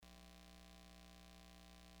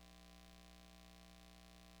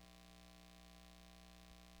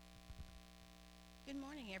Good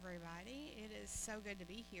morning, everybody. It is so good to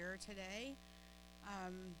be here today.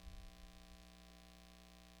 Um,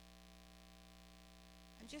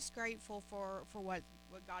 I'm just grateful for what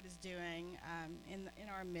God is doing in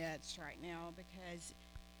our midst right now because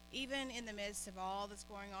even in the midst of all that's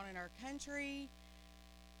going on in our country,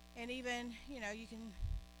 and even, you can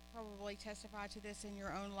probably testify to this in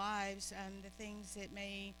your own lives, the things that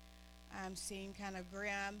may seem kind of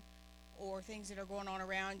grim or things that are going on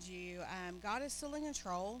around you, God is still in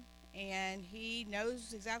control and He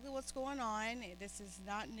knows exactly what's going on. This is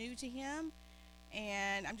not new to Him,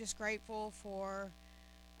 and I'm just grateful for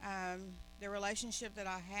um, the relationship that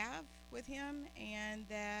I have with Him and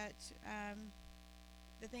that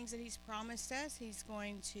the things that He's promised us, He's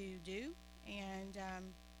going to do. And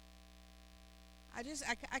I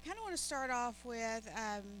kind of want to start off with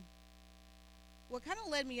what kind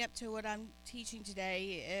of led me up to what I'm teaching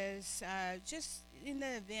today is just in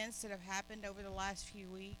the events that have happened over the last few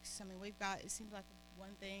weeks. I mean, we've got, it seems like one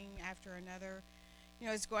thing after another,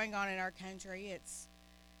 is going on in our country. It's,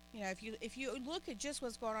 if you look at just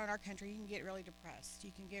what's going on in our country, you can get really depressed.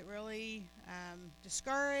 You can get really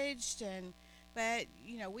discouraged, but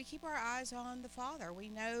we keep our eyes on the Father. We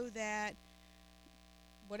know that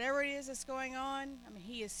whatever it is that's going on, I mean,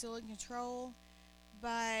 He is still in control.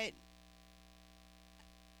 But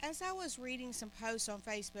as I was reading some posts on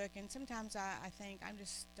Facebook, and sometimes I think I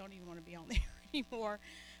just don't even want to be on there anymore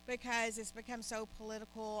because it's become so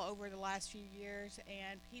political over the last few years,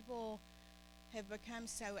 and people have become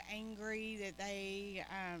so angry that they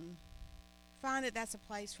find that that's a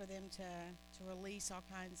place for them to release all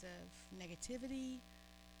kinds of negativity,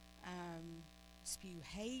 spew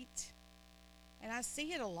hate. And I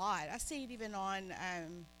see it a lot. I see it even on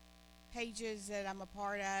pages that I'm a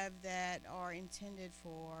part of that are intended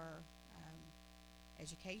for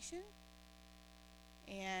education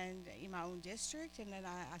and in my own district, and then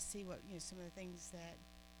I see what some of the things that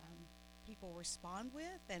people respond with,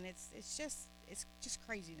 and it's just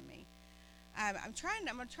crazy to me. I'm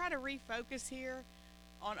gonna try to refocus here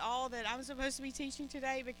on all that I'm supposed to be teaching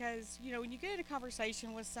today because when you get in a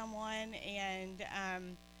conversation with someone and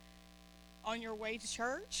on your way to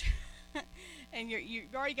church and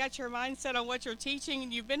you've already got your mindset on what you're teaching,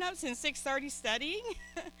 and you've been up since 6:30 studying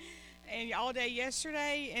and all day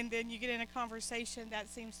yesterday, and then you get in a conversation that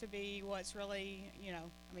seems to be what's really,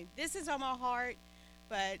 I mean, this is on my heart,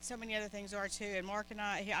 but so many other things are too. And Mark and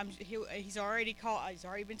he's already called. He's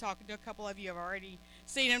already been talking to a couple of you. I've already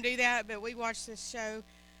seen him do that. But we watched this show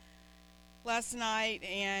last night,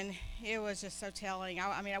 and it was just so telling.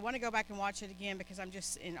 I mean, I want to go back and watch it again because I'm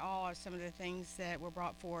just in awe of some of the things that were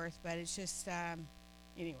brought forth. But it's just,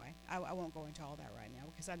 anyway, I won't go into all that right now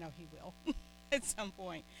because I know he will at some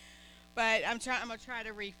point. But I'm going to try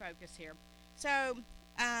to refocus here. So,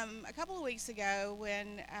 a couple of weeks ago,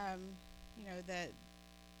 when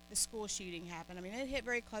the school shooting happened, I mean, it hit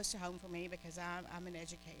very close to home for me because I'm an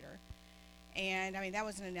educator, and I mean that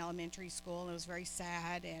was in an elementary school, and it was very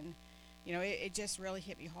sad, and it just really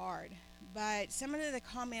hit me hard. But some of the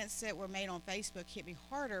comments that were made on Facebook hit me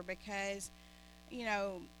harder because,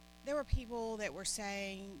 there were people that were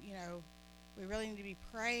saying, we really need to be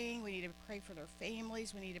praying. We need to pray for their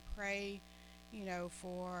families. We need to pray,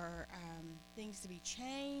 for things to be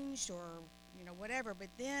changed or, whatever. But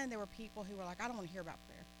then there were people who were like, I don't want to hear about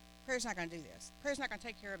prayer. Prayer's not going to do this. Prayer's not going to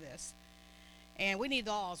take care of this. And we need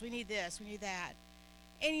laws. We need this. We need that.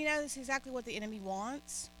 And, that's exactly what the enemy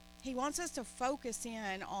wants. He wants us to focus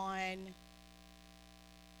in on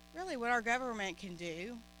really what our government can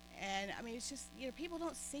do. And, I mean, it's just, people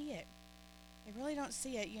don't see it. They really don't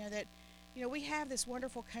see it, that, we have this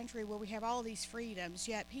wonderful country where we have all these freedoms,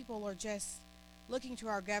 yet people are just looking to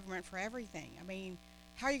our government for everything. I mean,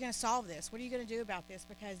 how are you going to solve this? What are you going to do about this?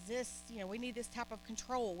 Because this, we need this type of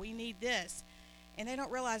control. We need this. And they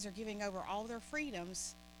don't realize they're giving over all their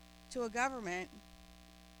freedoms to a government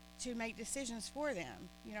to make decisions for them.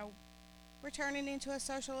 We're turning into a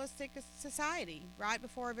socialistic society right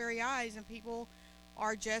before our very eyes, and people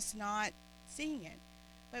are just not seeing it.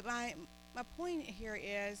 But my point here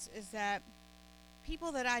is that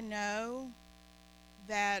people that I know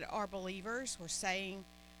that are believers were saying,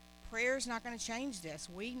 prayer's not going to change this.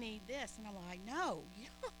 We need this. And I'm like, no,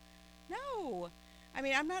 no. I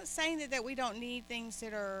mean, I'm not saying that we don't need things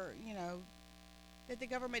that are, that the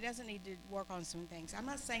government doesn't need to work on some things. I'm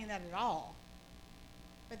not saying that at all.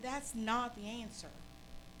 But that's not the answer.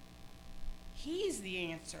 He's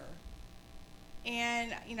the answer.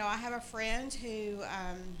 And, I have a friend who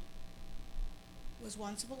was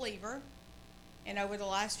once a believer, and over the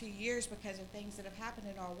last few years, because of things that have happened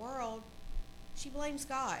in our world, she blames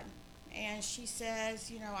God. And she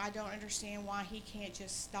says, I don't understand why he can't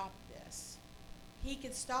just stop this. He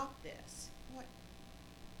can stop this. What?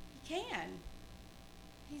 He can.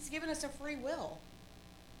 He's given us a free will.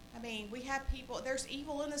 I mean, we have people, there's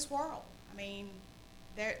evil in this world. I mean,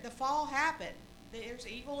 the fall happened. There's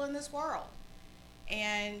evil in this world.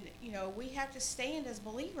 And, we have to stand as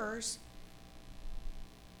believers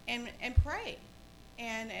and pray.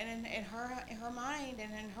 And in her mind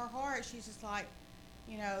and in her heart, she's just like,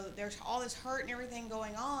 there's all this hurt and everything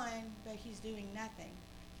going on, but he's doing nothing.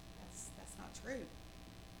 That's not true.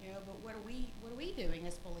 But what are we doing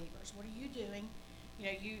as believers? What are you doing?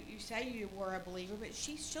 You say you were a believer, but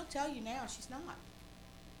she'll tell you now she's not.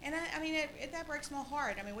 And that breaks my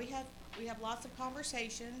heart. I mean, we have lots of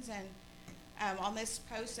conversations, and on this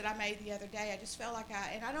post that I made the other day, I just felt like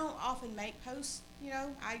I don't often make posts.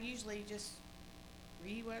 I usually just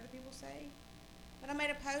read what other people say. But I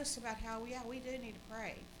made a post about how we do need to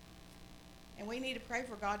pray, and we need to pray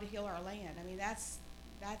for God to heal our land. I mean, that's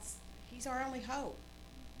He's our only hope,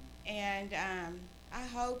 and I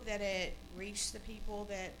hope that it reached the people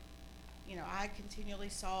that I continually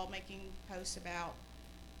saw making posts about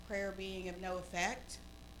prayer being of no effect.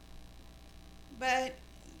 But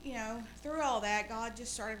through all that, God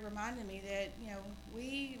just started reminding me that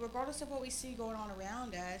we, regardless of what we see going on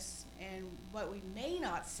around us and what we may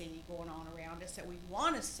not see going on around us that we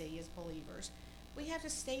want to see as believers, we have to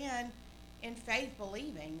stand in faith,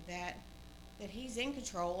 believing that He's in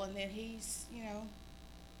control and that He's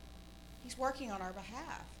working on our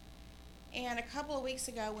behalf. And a couple of weeks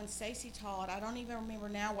ago when Stacy taught, I don't even remember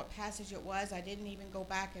now what passage it was. I didn't even go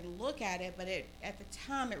back and look at it, but at the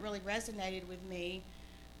time it really resonated with me.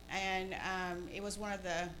 And it was one of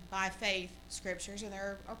the by faith scriptures, and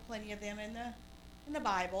there are plenty of them in the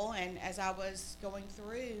Bible. And as I was going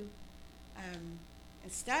through and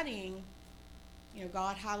studying,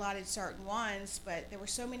 God highlighted certain ones, but there were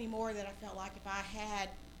so many more that I felt like if I had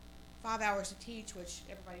 5 hours to teach, which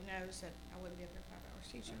everybody knows that I wouldn't be up there 5 hours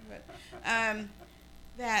teaching, but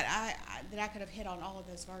that I could have hit on all of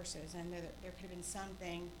those verses, and there could have been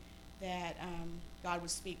something that God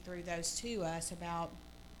would speak through those to us about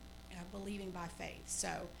believing by faith.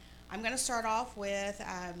 So I'm going to start off with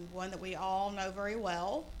one that we all know very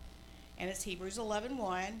well, and it's Hebrews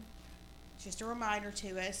 11:1. Just a reminder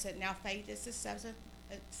to us that now faith is the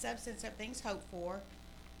substance of things hoped for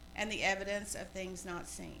and the evidence of things not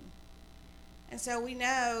seen. And so we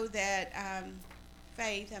know that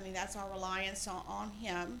faith, that's our reliance on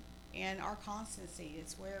Him and our constancy.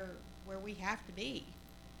 It's where we have to be.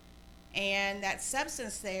 And that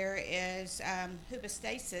substance there is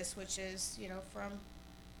hypostasis, which is, from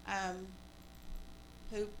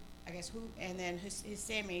hoop, and then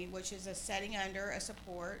histemi, which is a setting under, a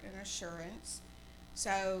support, an assurance.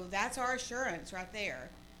 So that's our assurance right there.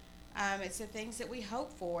 It's the things that we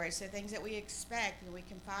hope for. It's the things that we expect, and we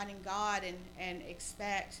confide in God and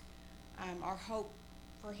expect our hope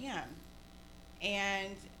for Him.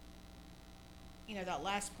 And, that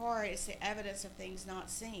last part is the evidence of things not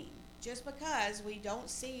seen. Just because we don't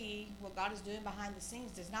see what God is doing behind the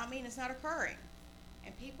scenes does not mean it's not occurring.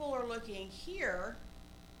 And people are looking here,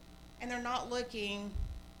 and they're not looking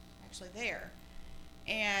actually there.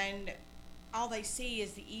 And all they see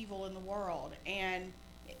is the evil in the world. And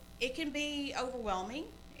it can be overwhelming.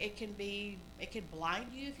 It can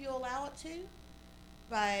blind you if you allow it to.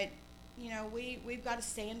 But, we've got to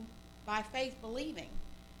stand by faith, believing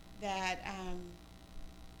that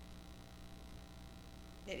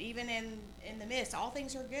that even in the midst, all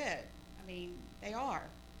things are good. They are.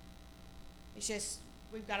 It's just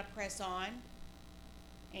we've got to press on,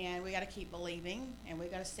 and we got to keep believing, and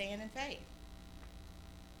we've got to stand in faith.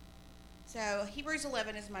 So Hebrews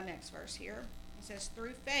 11 is my next verse here. It says,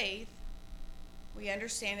 through faith, we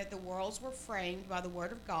understand that the worlds were framed by the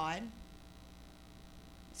word of God,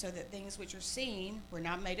 so that things which are seen were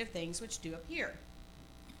not made of things which do appear.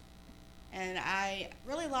 And I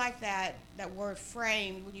really like that word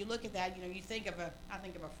framed. When you look at that, I think of a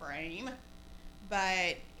frame,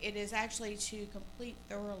 but it is actually to complete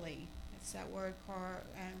thoroughly. It's that word katartizo,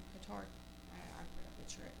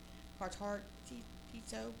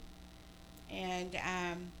 and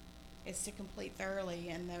it's to complete thoroughly.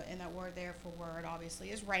 And that word there for word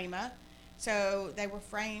obviously is rhema. So they were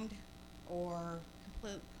framed or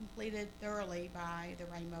completed thoroughly by the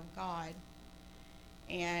rhema of God.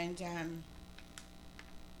 And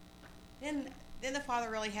then the Father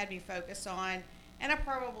really had me focus on, and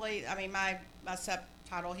my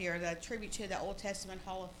subtitle here, the tribute to the Old Testament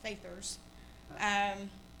Hall of Faithers.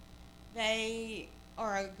 They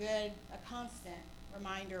are a constant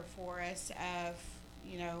reminder for us of,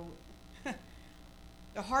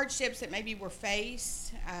 the hardships that maybe were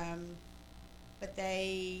faced, but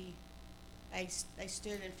they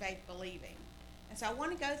stood in faith believing. And so I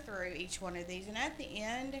want to go through each one of these, and at the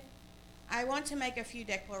end, I want to make a few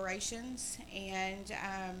declarations, and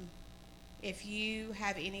if you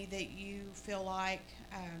have any that you feel like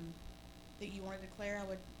that you want to declare, I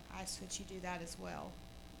would ask that you do that as well.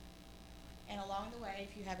 And along the way,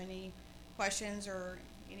 if you have any questions or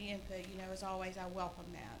any input, as always, I welcome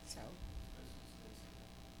that. So,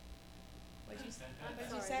 what did you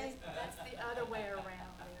say? That's the other way around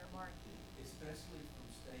there, Marky. Especially from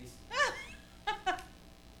Stacy.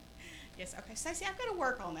 Yes, okay, Stacey, I've got to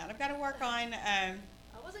work on that. I've got to work on. I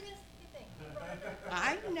wasn't going to say anything.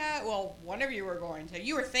 I know. Well, one of you were going to.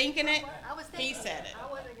 You were thinking it. I was thinking He said it.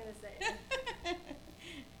 I wasn't going to say it.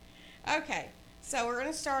 Okay, so we're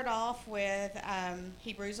going to start off with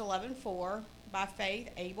Hebrews 11:4. By faith,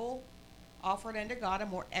 Abel offered unto God a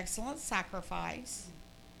more excellent sacrifice,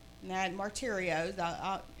 and that martyrio,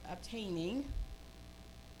 the obtaining.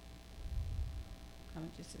 Come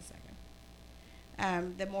in just a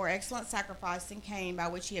second. The more excellent sacrifice than Cain, by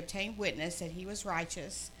which he obtained witness that he was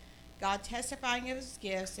righteous, God testifying of his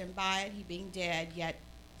gifts, and by it he being dead yet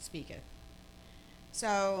speaketh.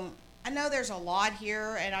 So I know there's a lot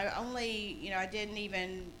here, and I only, I didn't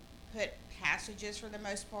even put passages for the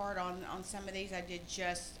most part on some of these. I did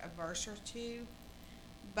just a verse or two,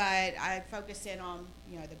 but I focused in on,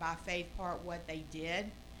 the by faith part, what they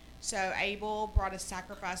did. So Abel brought a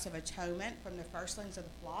sacrifice of atonement from the firstlings of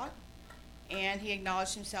the flock, and he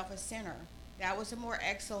acknowledged himself a sinner. That was a more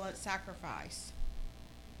excellent sacrifice.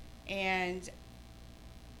 And there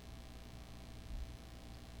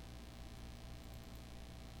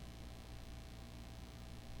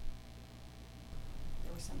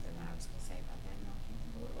was something I was going to say about that, and I can't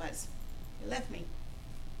remember what it was. It left me.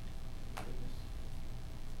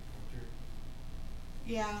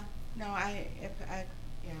 Yeah. No, yeah.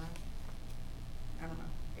 I don't know.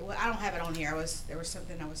 I don't have it on here. There was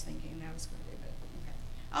something I was thinking I was going to do, but okay.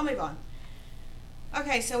 I'll move on.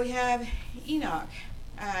 Okay, so we have Enoch.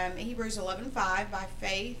 Hebrews 11:5. By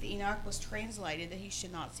faith, Enoch was translated that he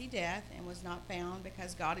should not see death, and was not found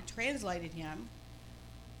because God had translated him.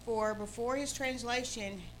 For before his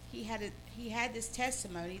translation, he had this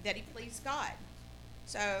testimony that he pleased God.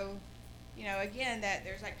 So, again, that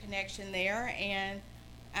there's that connection there, and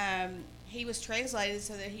he was translated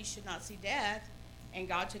so that he should not see death, and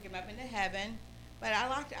God took him up into heaven. But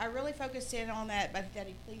I really focused in on that, but that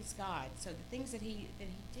he pleased God. So the things that he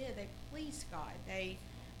did, they pleased God.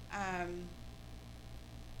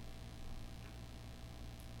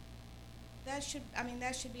 That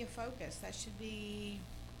should be a focus. That should be,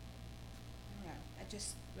 I don't know. That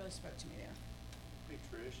just really spoke to me there. Hey,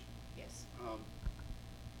 Trish. Yes.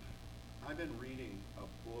 I've been reading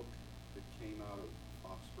a book that came out of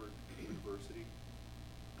Oxford University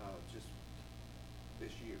just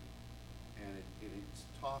this year. And it's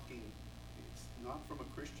talking, it's not from a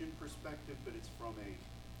Christian perspective, but it's from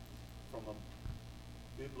a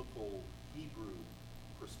biblical Hebrew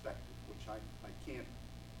perspective, which I can't,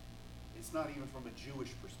 it's not even from a Jewish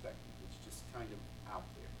perspective, it's just kind of out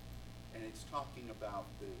there. And it's talking about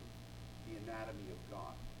the anatomy of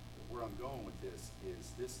God. But where I'm going with this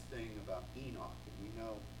is this thing about Enoch, and we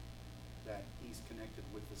know that he's connected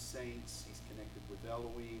with the saints, he's connected with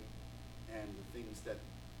Elohim, and the things that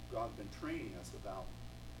God's been training us about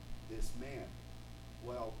this man.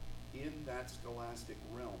 Well, in that scholastic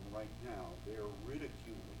realm right now, they're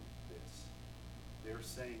ridiculing this. They're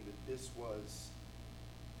saying that this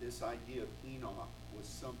idea of Enoch was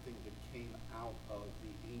something that came out of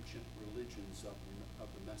the ancient religions of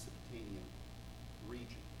the Mesopotamian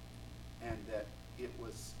region, and that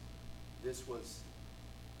this was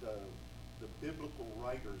the biblical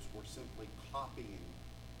writers were simply copying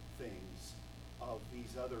things of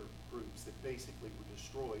these other groups that basically were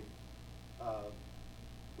destroyed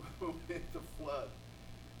with the flood.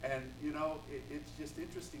 And it's just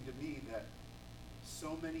interesting to me that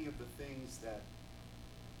so many of the things that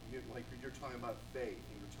like you're talking about faith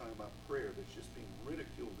and you're talking about prayer that's just being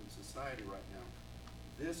ridiculed in society right now.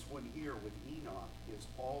 This one here with Enoch is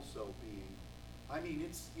also being,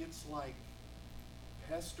 it's like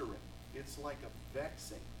pestering. It's like a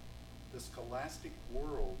vexing. The scholastic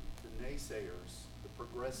world, the naysayers, the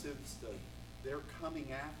progressives, they're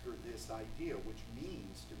coming after this idea, which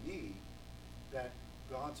means to me that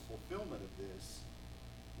God's fulfillment of this,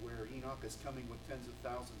 where Enoch is coming with tens of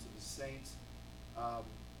thousands of his saints,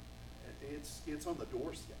 it's on the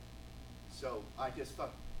doorstep. So I just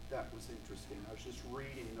thought that was interesting. I was just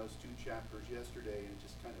reading those 2 chapters yesterday, and it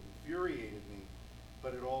just kind of infuriated me,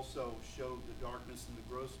 but it also showed the darkness and the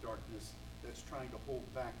gross darkness that's trying to hold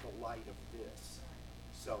back the light of this.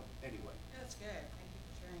 So anyway, That's good. Thank you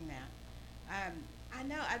for sharing that. I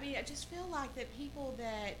know. I mean, I just feel like that people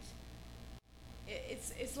that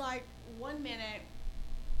it's like one minute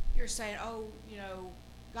you're saying, oh,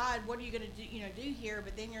 God, what are you going to do here?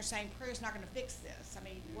 But then you're saying prayer's not going to fix this. I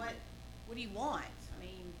mean, what do you want? I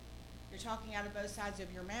mean, you're talking out of both sides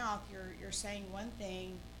of your mouth. You're saying one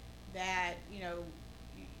thing that you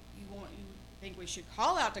think we should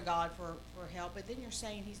call out to God for help, but then you're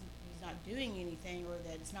saying he's not doing anything, or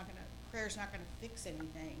that prayer's not going to fix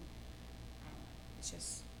anything. It's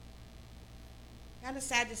just kind of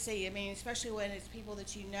sad to see. I mean, especially when it's people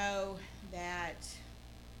that that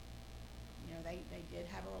they did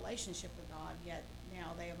have a relationship with God, yet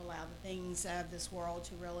now they have allowed the things of this world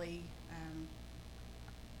to really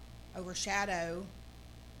overshadow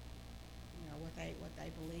what they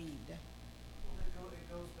believed. Well, it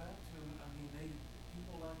goes back to, I mean,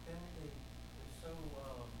 people like that, they're so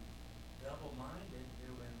double-minded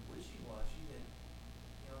and wishy-washy that,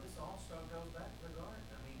 this all stuff goes back to the garden.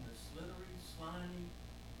 I mean, the slithery, slimy,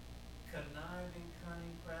 conniving,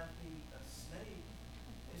 cunning, crafty snake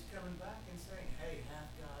is coming back and saying, hey,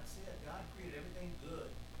 hath God said? God created everything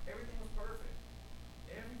good. Everything was perfect.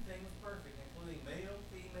 Everything was perfect, including male,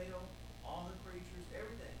 female, all the creatures,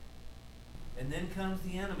 everything. And then comes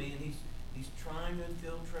the enemy, and he's trying to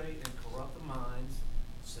infiltrate and corrupt the minds,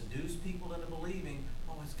 seduce people into believing,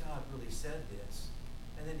 oh, has God really said this?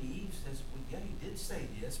 And then Eve says, well, yeah, he did say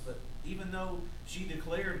this, but even though she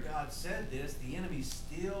declared God said this, the enemy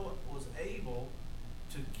still was able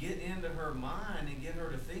to get into her mind and get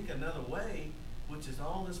her to think another way, which is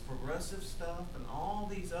all this progressive stuff and all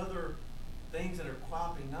these other things that are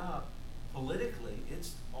cropping up politically.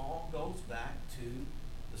 It's all goes back to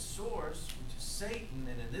the source, which is Satan,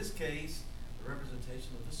 and in this case, the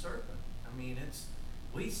representation of the serpent. I mean,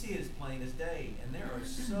 we see it as plain as day, and there are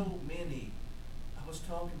so many. I was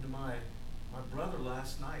talking to my brother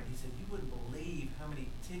last night. He said, you wouldn't believe how many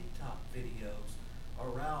TikTok videos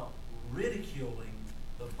are out ridiculing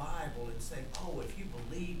the Bible and saying, oh, if you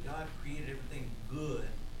believe God created everything good,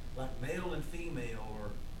 like male and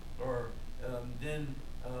female, then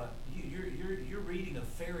you're reading a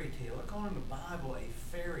fairy tale. They're calling the Bible a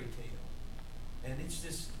fairy tale, and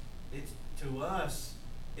it's to us,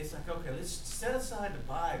 it's like, okay, let's set aside the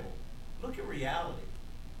Bible. Look at reality.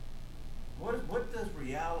 What does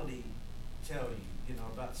reality tell you,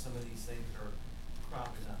 about some of these things that are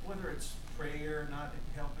cropping up? Whether it's prayer not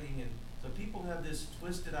helping, and so people have this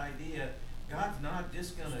twisted idea, God's not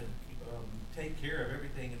just going to take care of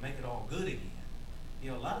everything and make it all good again.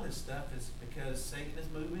 A lot of this stuff is because Satan is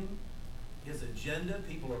moving his agenda.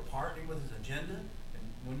 People are partnering with his agenda. And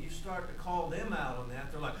when you start to call them out on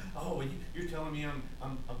that, they're like, oh, you're telling me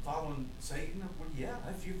I'm following Satan? Well, yeah,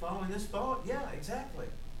 if you're following this thought, yeah, exactly.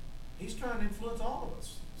 He's trying to influence all of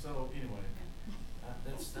us. So anyway,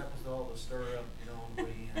 that was all the stir up, on the way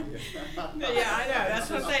in. Yeah, I know. That's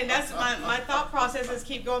what I'm saying. That's my thought processes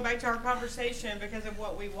keep going back to our conversation because of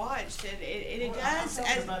what we watched. It does. I'm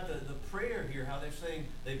talking about the prayer here, how they're saying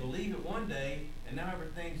they believe it one day, and now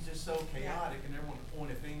everything's just so chaotic, and they want to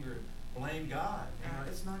point a finger and blame God.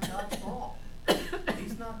 It's not God's fault.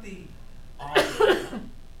 He's not the author.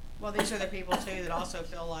 Well, these are the people too that also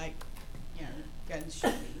feel like, guns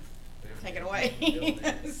should be taken away.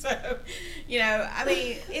 So, I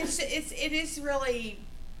mean, it is really,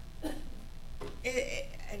 it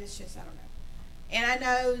is just, I don't know. And I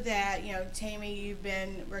know that, Tammy, you've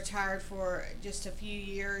been retired for just a few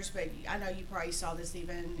years, but I know you probably saw this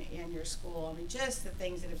even in your school. I mean, just the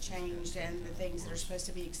things that have changed and the things that are supposed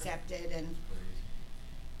to be accepted,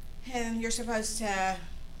 and you're supposed to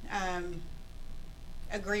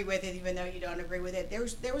agree with it, even though you don't agree with it.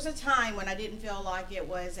 There was a time when I didn't feel like it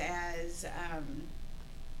was as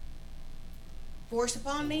forced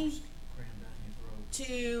upon me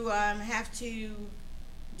to have to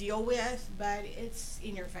deal with, but it's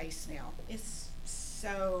in your face now. It's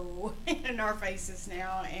so in our faces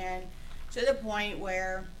now, and to the point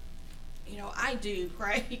where, I do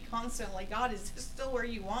pray constantly, God, is this still where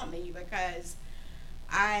you want me? Because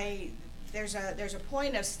there's a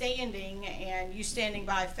point of standing, and you standing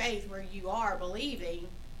by faith where you are believing,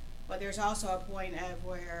 but there's also a point of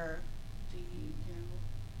where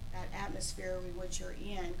that atmosphere in which you're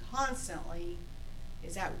in constantly,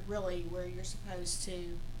 is that really where you're supposed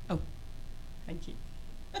to? Oh, thank you.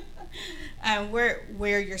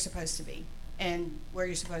 Where you're supposed to be and where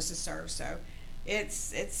you're supposed to serve. So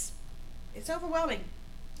it's overwhelming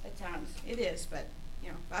at times. It is, but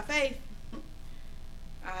by faith,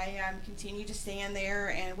 I continue to stand there,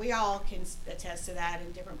 and we all can attest to that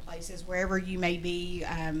in different places, wherever you may be.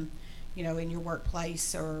 in your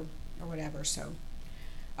workplace or whatever. So,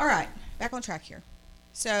 all right, back on track here.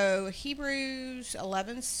 So Hebrews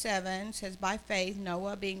 11:7 says, "By faith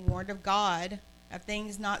Noah, being warned of God of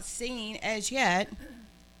things not seen as yet,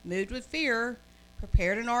 moved with fear,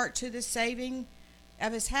 prepared an ark to the saving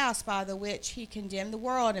of his house, by the which he condemned the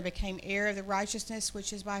world and became heir of the righteousness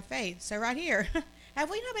which is by faith." So right here, have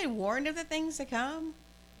we not been warned of the things to come?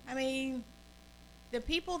 I mean, the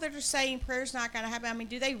people that are saying prayer's not going to happen, I mean,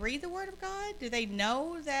 do they read the Word of God? Do they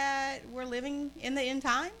know that we're living in the end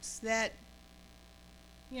times? That,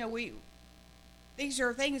 these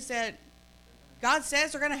are things that God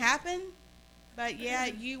says are going to happen, but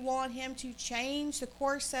yet you want him to change the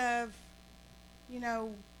course of,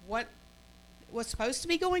 what's supposed to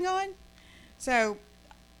be going on? So,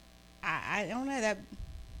 I don't know, that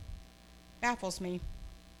baffles me.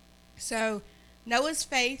 So, Noah's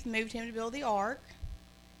faith moved him to build the ark.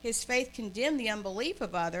 His faith condemned the unbelief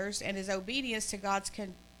of others, and his obedience to God's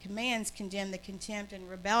commands condemned the contempt and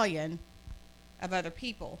rebellion of other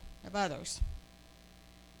people, of others.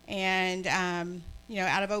 And,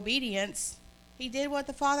 out of obedience, he did what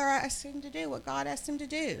the Father asked him to do, what God asked him to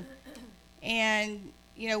do. And,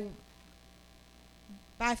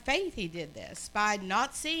 by faith he did this. By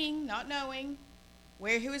not seeing, not knowing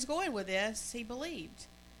where he was going with this, he believed.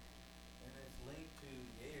 And it's linked to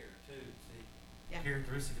the heir, too. See, Yeah.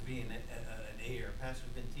 characteristic of being an heir. Pastor's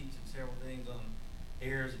been teaching several things on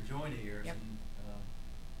heirs and joint heirs. Yep. And,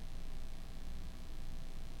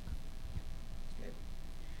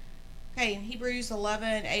 Okay, in Hebrews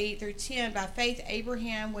 11:8-10, by faith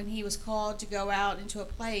Abraham, when he was called to go out into a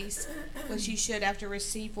place which he should after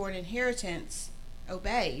receive for an inheritance,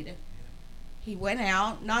 obeyed. He went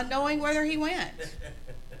out, not knowing whither he went.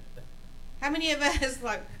 How many of us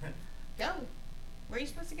go? Where are you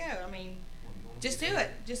supposed to go? I mean, just do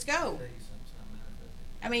it. Just go.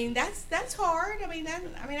 I mean, that's hard.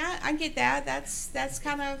 I get that. That's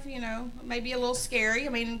kind of, maybe a little scary. I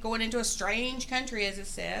mean, going into a strange country, as it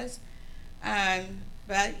says.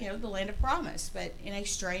 But, the land of promise, but in a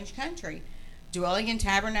strange country. Dwelling in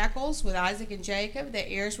tabernacles with Isaac and Jacob, the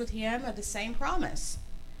heirs with him of the same promise.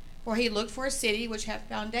 For he looked for a city which hath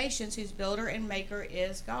foundations, whose builder and maker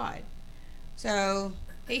is God. So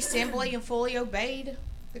he simply and fully obeyed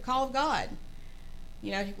the call of God.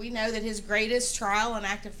 We know that his greatest trial and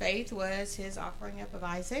act of faith was his offering up of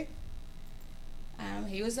Isaac.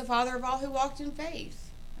 He was the father of all who walked in faith.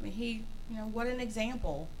 I mean, what an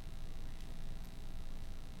example.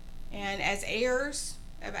 And as heirs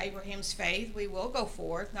of Abraham's faith, we will go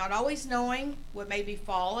forth, not always knowing what may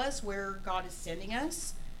befall us, where God is sending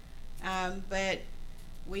us, but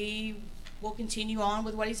we will continue on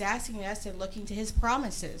with what he's asking us and looking to his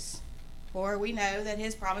promises. For we know that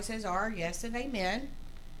his promises are yes and amen.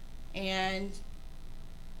 And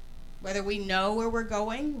whether we know where we're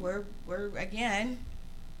going, we're again,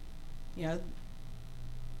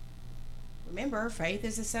 remember, faith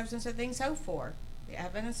is the substance of things hoped for, the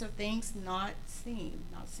evidence of things not seen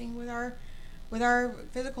with our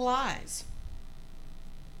physical eyes.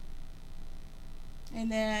 And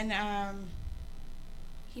then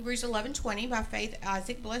Hebrews 11:20, by faith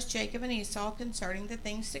Isaac blessed Jacob and Esau concerning the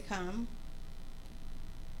things to come.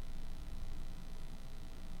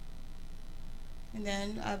 And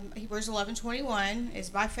then Hebrews 11:21 is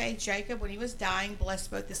by faith Jacob, when he was dying,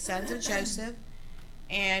 blessed both the sons of Joseph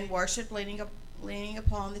and worshipped leaning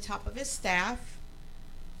upon the top of his staff.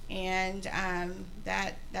 And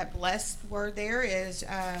that blessed word there is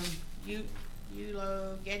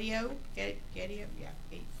eulogio,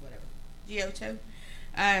 whatever, geoto,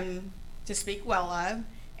 to speak well of,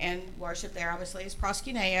 and worship there obviously is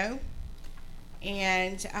proskuneo.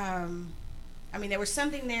 And there was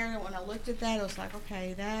something there that when I looked at that, I was like,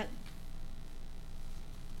 okay, that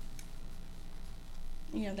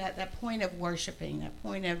point of worshiping, that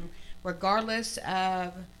point of, regardless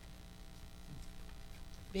of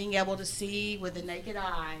being able to see with the naked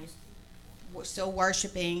eye, we're still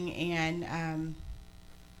worshiping and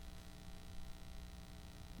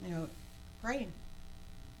praying.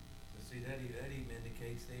 But see, that even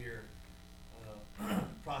indicates there,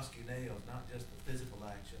 proskuneo is not just a physical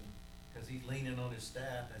action, because he's leaning on his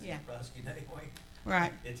staff as he's proskuneoing.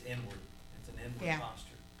 Right. It's inward. It's an inward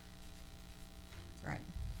posture. Right.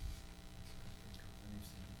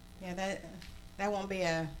 Yeah, that won't be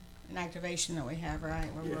an activation that we have, right?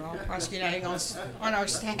 Where we're all proskuneoing on our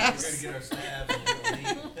staffs. We're going to get our staffs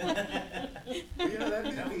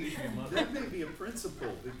and that may be a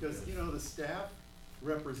principle, because the staff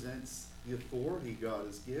represents the authority God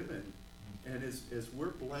has given, and as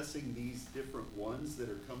we're blessing these different ones that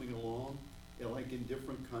are coming along, like in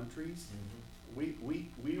different countries, Mm-hmm. we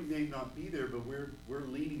may not be there, but we're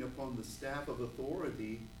leaning upon the staff of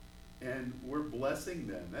authority, and we're blessing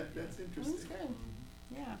them. That's That's interesting. good.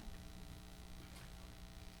 Yeah.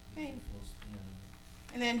 Okay. Yeah.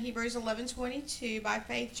 And then Hebrews 11:22, by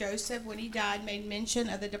faith Joseph, when he died, made mention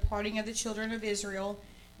of the departing of the children of Israel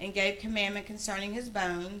and gave commandment concerning his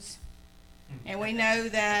bones. And we know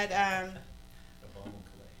that The bone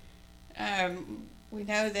collector. we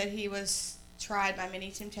know that he was tried by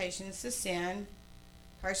many temptations to sin,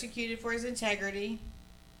 persecuted for his integrity,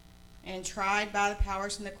 and tried by the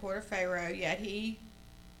powers in the court of Pharaoh. Yet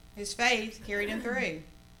his faith carried him through.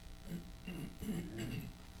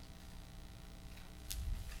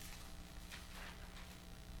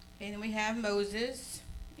 And then we have Moses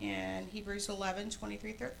in Hebrews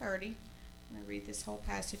 11:23 through 30. I'm going to read this whole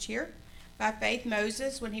passage here. By faith,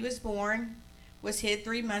 Moses, when he was born, was hid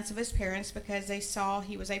 3 months of his parents because they saw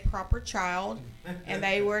he was a proper child, and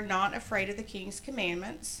they were not afraid of the king's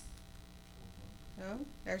commandments. So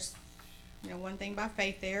there's one thing by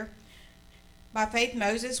faith there. By faith,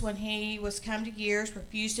 Moses, when he was come to years,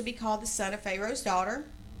 refused to be called the son of Pharaoh's daughter,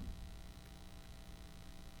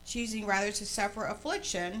 choosing rather to suffer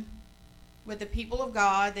affliction with the people of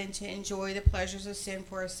God than to enjoy the pleasures of sin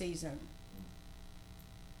for a season.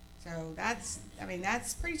 So that's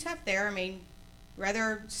pretty tough there. I mean,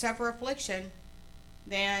 rather suffer affliction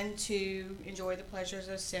than to enjoy the pleasures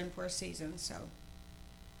of sin for a season. So,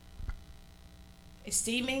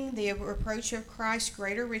 esteeming the reproach of Christ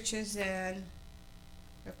greater riches than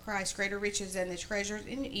the treasures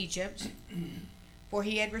in Egypt, for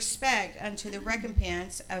he had respect unto the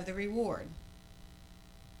recompense of the reward.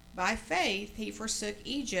 By faith he forsook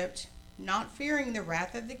Egypt, not fearing the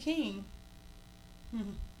wrath of the king.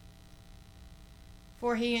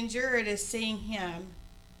 For he endured as seeing him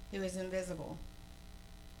who is invisible.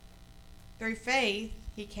 Through faith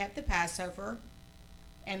he kept the Passover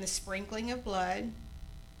and the sprinkling of blood,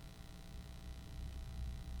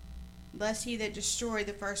 lest he that destroyed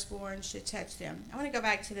the firstborn should touch them. I want to go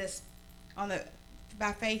back to this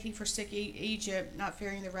by faith he forsook Egypt, not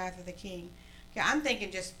fearing the wrath of the king. Okay, I'm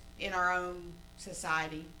thinking just in our own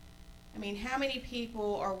society. I mean, how many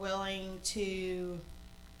people are willing to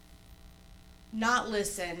not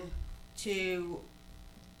listen to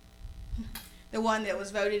the one that was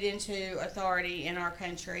voted into authority in our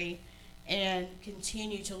country and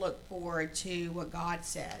continue to look forward to what God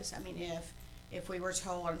says? I mean, if we were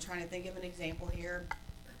told, I'm trying to think of an example here,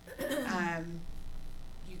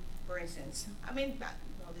 for instance, they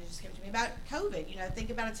just came to me about COVID. Think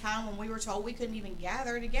about a time when we were told we couldn't even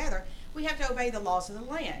gather together. We have to obey the laws of the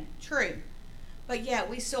land. True. But yet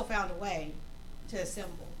we still found a way to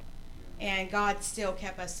assemble. And God still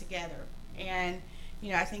kept us together. And,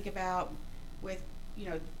 I think about with,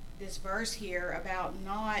 this verse here about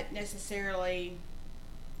not necessarily,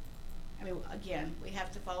 again, we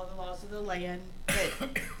have to follow the laws of the land,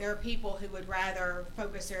 but there are people who would rather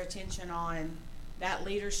focus their attention on that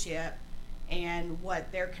leadership and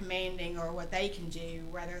what they're commanding or what they can do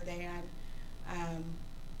rather than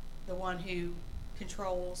the one who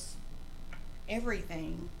controls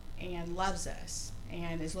everything and loves us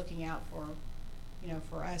and is looking out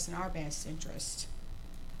for us in our best interest.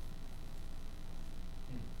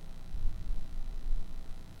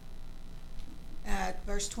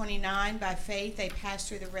 Verse 29, by faith they passed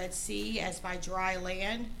through the Red Sea as by dry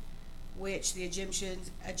land, which the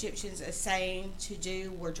Egyptians essaying to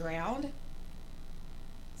do were drowned.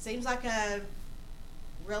 Seems like a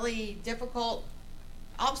really difficult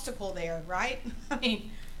obstacle there, right?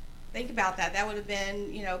 Think about that. That would have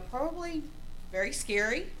been, probably very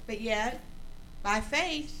scary, but yet, by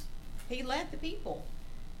faith, he led the people.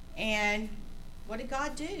 And what did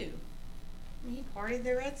God do? He parted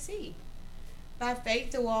the Red Sea. By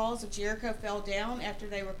faith, the walls of Jericho fell down after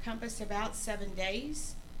they were compassed about 7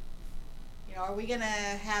 days. Are we going to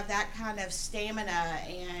have that kind of stamina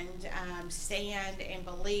and stand and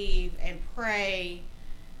believe and pray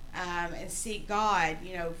and seek God,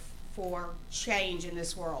 for change in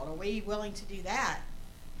this world? Are we willing to do that?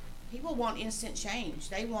 People want instant change.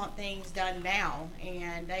 They want things done now,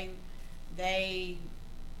 and they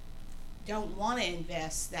don't want to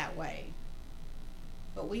invest that way.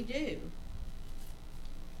 But we do.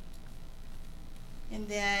 And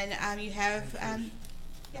then you have, yeah.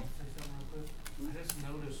 Can I say something real quick? I just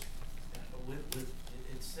noticed with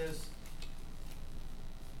it says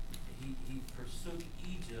he forsook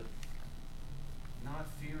Egypt, not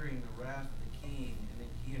fearing the wrath of the king, and then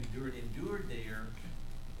he endured. Endured there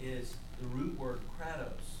is the root word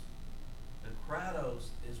kratos. The kratos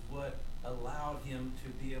is what allowed him to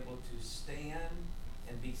be able to stand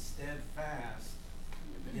and be steadfast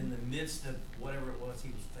in the midst of whatever it was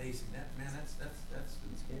he was facing. That, man, that's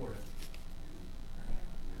important.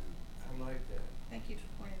 I like that. Thank you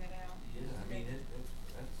for pointing that out. Yeah, I mean,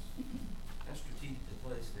 that's strategically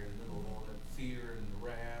placed there in the middle of all that fear and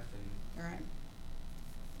wrath and All right.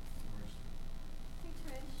 mercy. Hey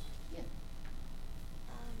Trish, Yeah.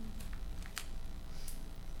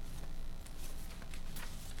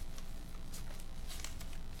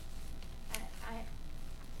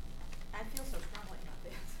 I feel so strongly about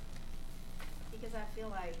this because I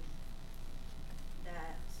feel like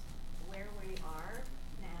that where we are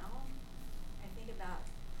now, I think about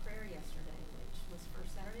prayer yesterday, which was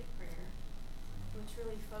First Saturday prayer, which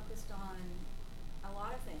really focused on a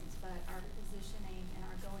lot of things, but our positioning and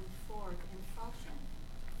our going forth and function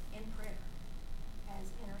in prayer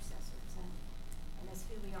as intercessors and as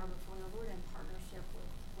who we are before the Lord in partnership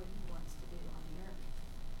with what He wants to do on the earth.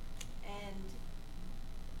 And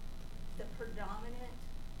the predominant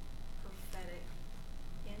prophetic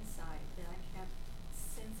insight that I kept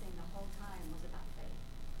sensing the whole time was about faith.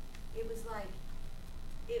 It was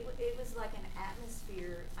like an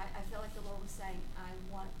atmosphere. I felt like the Lord was saying, I'm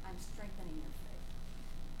strengthening your faith.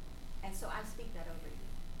 And so I speak that over you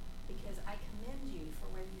because I commend you for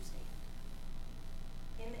where you stand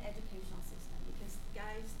in the educational system, because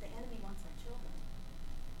guys, the enemy wants our children.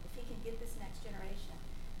 If he can get this next generation.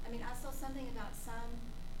 I mean, I saw something about some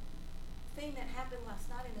thing that happened last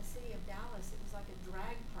night in the city of Dallas. It was like a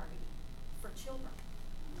drag party for children.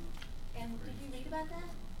 And did you read about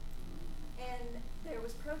that? And there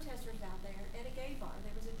was protesters out there at a gay bar.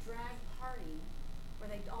 There was a drag party where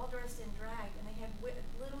they all dressed in drag, and they had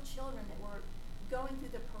little children that were going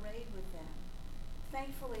through the parade with them.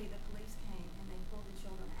 Thankfully, the police came and they pulled the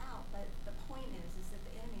children out. But the point is that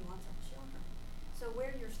the enemy wants our children. So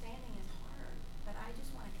where you're standing is hard. But I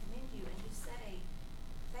just want to commend you and just say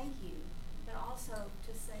thank you. But also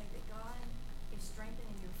to say that God is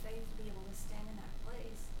strengthening your faith to be able to stand in that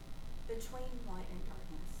place between light and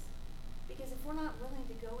darkness. Because if we're not willing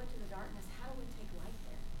to go into the darkness, how do we take light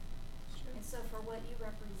there? Sure. And so for what you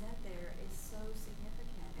represent there is so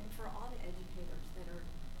significant. And for all the educators that are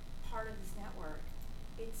part of this network,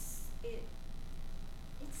 it's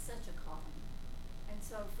such a calling. And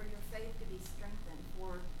so for your faith to be strengthened,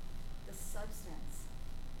 for the substance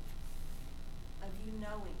of you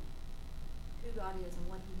knowing who God is and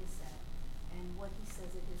what He has said and what He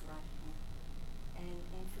says at His right hand,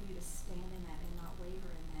 and for you to stand in that and not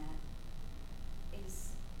waver in that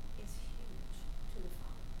is huge to the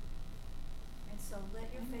Father. And so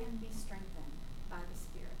let your faith be strengthened by the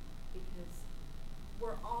Spirit, because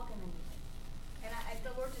we're all going to need it. And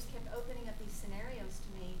the Lord just kept opening up these scenarios to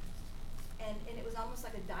me, and it was almost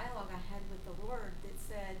like a dialogue I had with the Lord that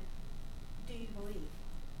said, do you believe?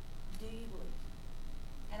 Do you believe?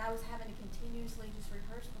 And I was having to continuously just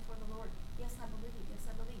rehearse before the Lord, yes, I believe. Yes,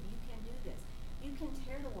 I believe. You can do this. You can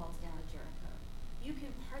tear the walls down of Jericho. You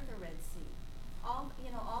can part the Red Sea. All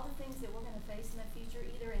the things that we're going to face in the future,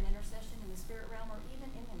 either in intercession in the spirit realm or even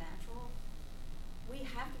in the natural, we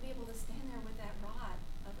have to be able to stand there with that rod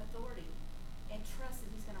of authority and trust that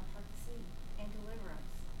He's going to part the sea and deliver us,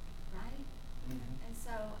 right? Mm-hmm. And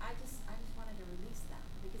so I just wanted to release that,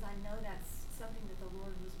 because I know that's something that the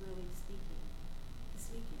Lord was really speaking this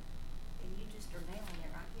weekend, and you just are nailing it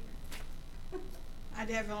right here. I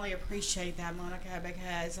definitely appreciate that, Monica,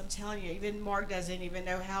 because I'm telling you, even Mark doesn't even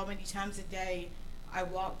know how many times a day I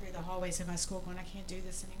walk through the hallways of my school going, I can't do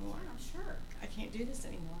this anymore. I'm sure. I can't do this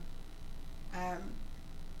anymore.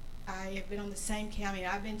 I have been on the same campus.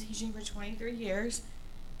 I've been teaching for 23 years,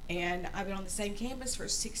 and I've been on the same campus for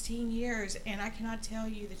 16 years, and I cannot tell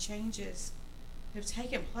you the changes that have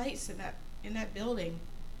taken place in that building,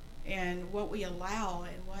 and what we allow,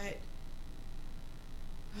 and what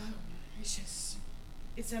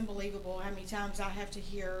it's unbelievable how many times I have to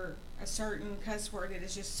hear a certain cuss word that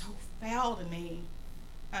is just so foul to me.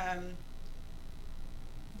 The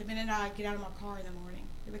minute I get out of my car in the morning,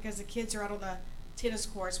 because the kids are out on the tennis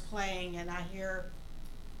courts playing, and I hear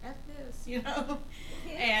F this,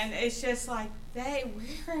 and it's just like, where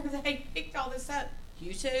have they picked all this up?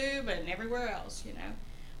 YouTube and everywhere else,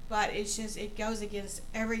 but it goes against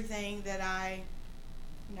everything that I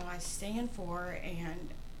stand for, and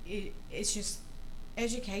it's just,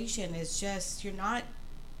 education is just, you're not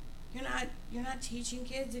teaching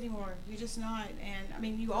kids anymore. You're just not. And I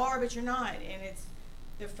mean, you are, but you're not. And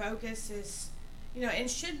the focus is, and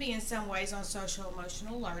should be in some ways on social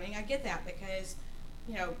emotional learning. I get that, because,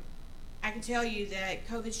 I can tell you that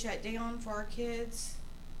COVID shut down for our kids,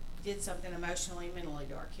 did something emotionally, mentally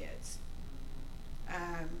to our kids.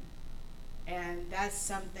 And that's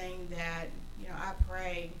something that, I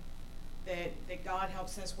pray that God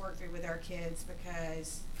helps us work through with our kids,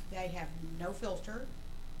 because they have no filter.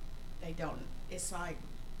 They don't, it's like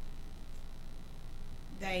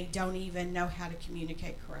they don't even know how to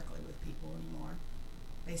communicate correctly with people anymore.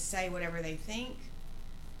 They say whatever they think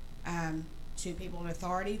to people in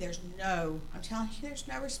authority. I'm telling you, there's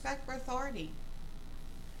no respect for authority.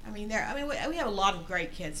 We have a lot of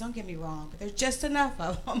great kids, don't get me wrong, but there's just enough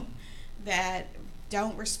of them that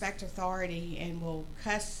don't respect authority and will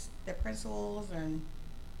cuss the principals. And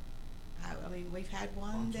we've had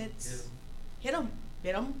one that's hit them,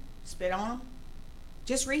 bit them, spit on them,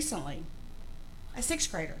 just recently, a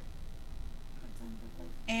sixth grader.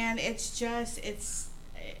 And that's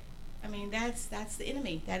the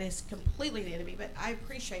enemy. That is completely the enemy. But I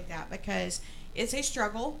appreciate that, because it's a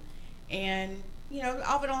struggle. And,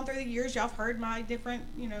 off and on through the years, y'all have heard my different,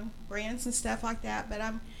 brands and stuff like that. But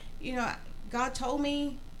God told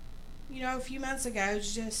me, a few months ago,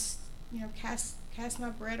 to just, cast my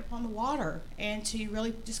bread upon the water, and to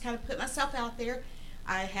really just kind of put myself out there.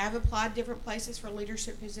 I have applied different places for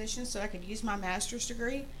leadership positions so I could use my master's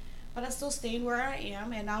degree, but I still stand where I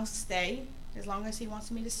am, and I'll stay as long as he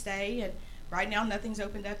wants me to stay. And right now, nothing's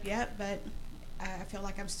opened up yet, but I feel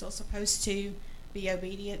like I'm still supposed to be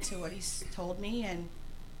obedient to what he's told me, and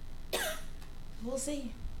we'll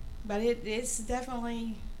see. But it's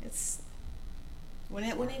definitely, when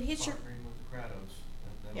it hits your, Partnering with the Kratos,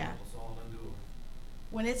 that'll yeah. help us all endure.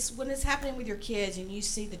 When it's happening with your kids, and you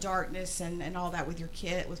see the darkness and all that with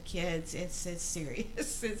kids, it's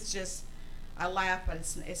serious. It's just, I laugh, but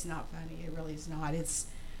it's not funny. It really is not. It's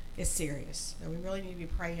serious. So we really need to be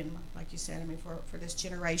praying, like you said. For this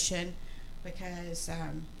generation, because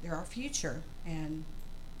they're our future, and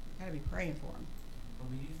got to be praying for them.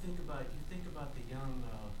 You think about the young,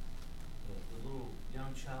 the little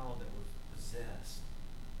young child that was possessed.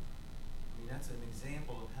 That's an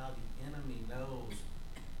example of how the enemy knows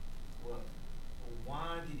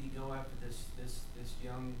why did he go after this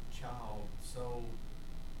young child so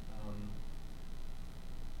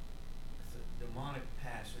it's a demonic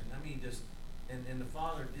passion. And the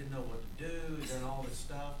father didn't know what to do, done all this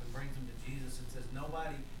stuff, and brings him to Jesus and says,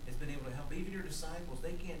 nobody has been able to help. Even your disciples,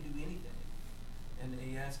 they can't do anything. And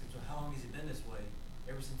he asks him, so how long has he been this way?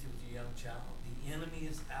 Ever since he was a young child. The enemy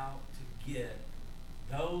is out to get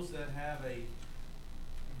those that have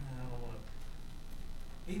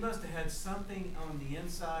he must have had something on the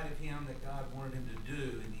inside of him that God wanted him to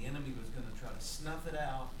do, and the enemy was going to try to snuff it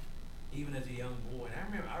out, even as a young boy.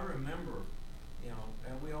 And I remember,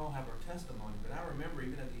 and we all have our testimony, but I remember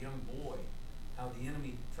even as a young boy, how the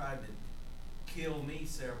enemy tried to kill me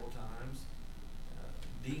several times.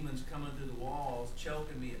 Demons coming through the walls,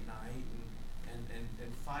 choking me at night,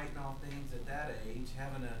 and fighting off things at that age,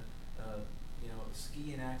 having a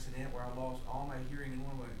skiing accident where I lost all my hearing in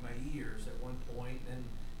one of my ears at one point, and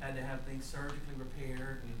had to have things surgically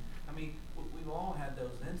repaired. And we've all had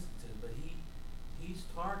those instances, but he's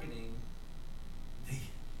targeting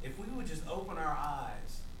if we would just open our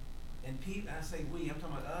eyes, and I say we, I'm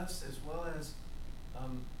talking about us, as well as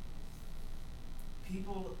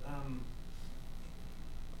people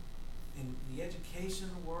in the education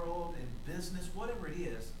world, in business, whatever it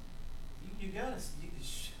is.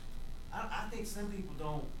 I think some people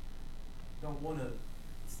don't want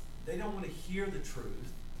to hear the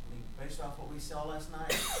truth. Based off what we saw last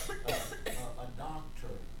night, a doctor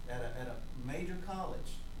at a major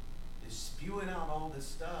college is spewing out all this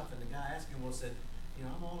stuff, and the guy asking him, said,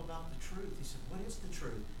 I'm all about the truth. He said, what is the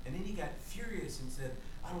truth? And then he got furious and said,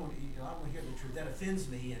 I don't want to hear the truth. That offends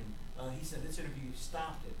me. And he said, this interview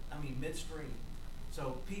stopped it. Midstream.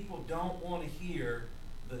 So people don't want to hear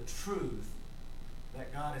the truth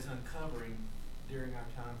that God is uncovering during our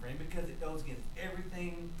time frame, because it goes against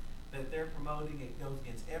everything that they're promoting. It goes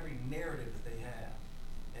against every narrative that they have.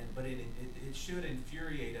 But it should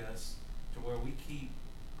infuriate us to where we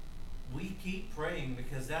keep praying,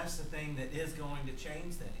 because that's the thing that is going to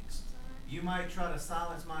change things. You might try to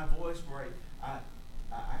silence my voice where I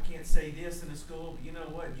can't say this in the school, but you know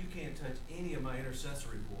what? You can't touch any of my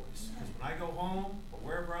intercessory voice. Because when I go home or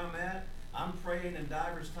wherever I'm at, I'm praying in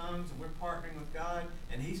diverse tongues, and we're partnering with God,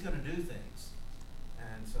 and He's going to do things.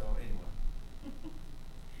 And so, anyway.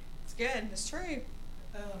 It's good. It's true.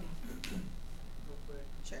 Real quick.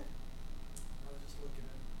 Sure. I was just looking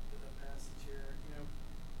at the passage here.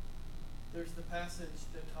 There's the passage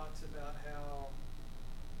that talks about how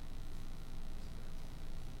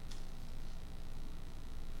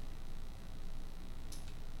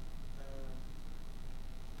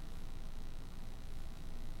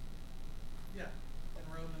in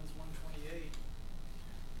Romans 1:28,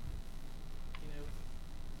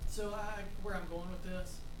 so So where I'm going with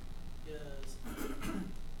this is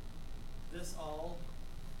this all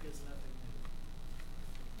is nothing new.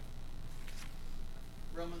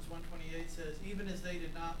 Romans 1:28 says, even as they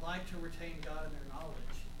did not like to retain God in their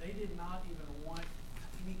knowledge, they did not even want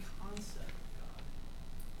any concept of God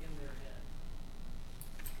in their head.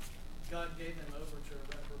 God gave them over to a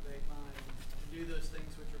reprobate mind to do those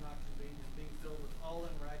things which are not convenient, being filled with all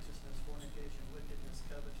unrighteousness, fornication, wickedness,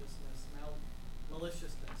 covetousness,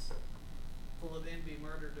 maliciousness, full of envy,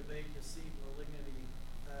 murder, debate, deceit, malignity,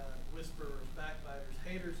 whisperers, backbiters,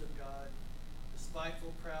 haters of God,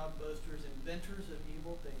 spiteful, proud, boasters, inventors of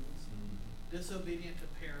evil things, disobedient to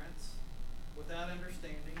parents, without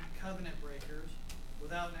understanding, covenant breakers,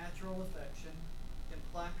 without natural affection,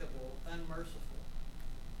 implacable, unmerciful,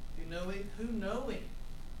 who knowing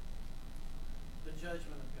the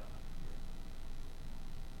judgment of God,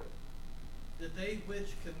 that they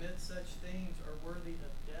which commit such things are worthy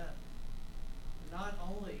of death, not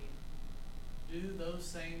only do those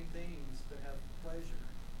same things, but have pleasure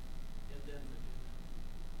in them that do them.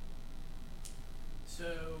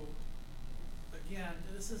 So, again,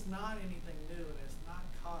 this is not anything new, and it's not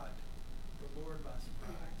caught the Lord by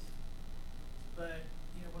surprise. But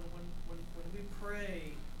when we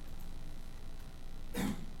pray,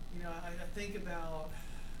 I think about.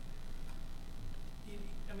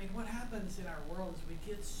 I mean, what happens in our world is we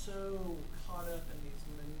get so caught up in these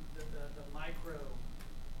the micro,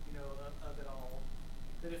 of it all,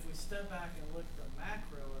 that if we step back and look at the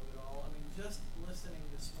macro of it all, I mean, just listening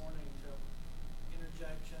this morning to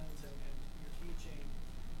interjections and your teaching,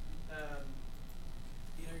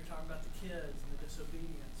 you're talking about the kids and the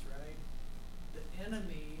disobedience, right? The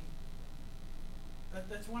enemy,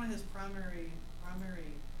 that's one of his primary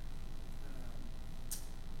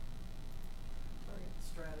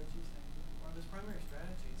strategies. One of his primary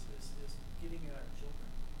strategies is getting at our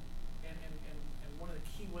children. And one of the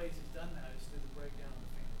key ways he's done that is through the breakdown of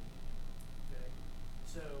the family unit. Okay?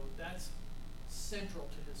 So that's central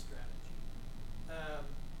to his strategy.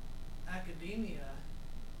 Academia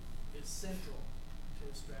is central to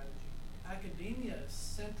his strategy. Academia is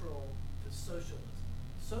central to socialism.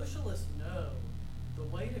 Socialists know the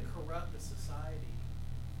way to corrupt the society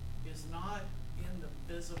is not in the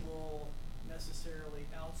visible, necessarily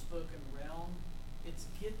outspoken realm. It's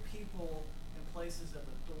get people in places of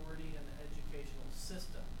authority in the educational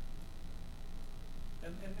system.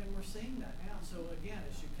 And we're seeing that now. So again,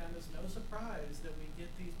 it should come as no surprise that we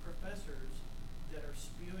get these professors that are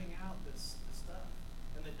spewing out this stuff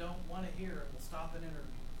and that don't want to hear it will stop an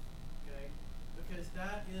interview. Okay? Because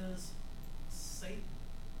that is Satan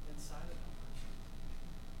inside of that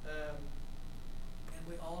person. And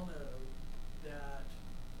we all know that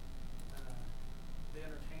the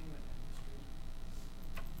entertainment industry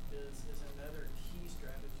is another key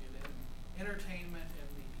strategy of the enemy. Entertainment and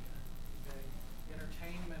media. Okay?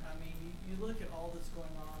 Entertainment, I mean, you look at all that's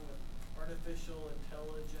going on with artificial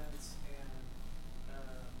intelligence and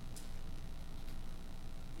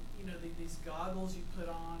these goggles you put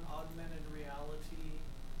on, augmented reality,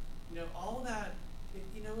 all that.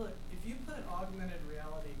 Look, if you put augmented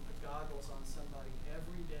reality goggles on somebody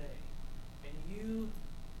every day and you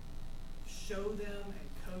show them and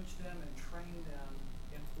coach them and train them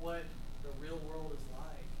in what the real world is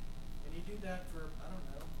like, and you do that for,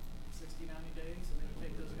 60, 90 days, and then you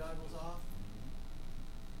take those goggles off,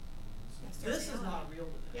 this is not real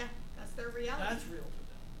to them. Yeah, that's their reality. That's real to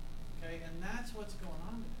them. Okay, and that's what's going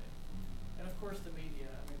on today. And of course, the media.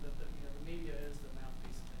 I mean, the media is the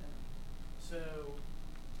mouthpiece of the enemy. So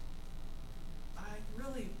I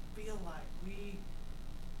really feel like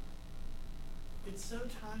it's so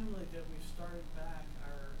timely that we've started back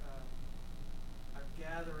our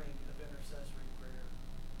gathering of intercessory prayer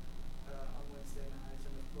on Wednesday nights,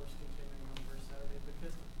 and of course continuing on first Saturday,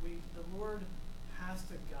 because the Lord has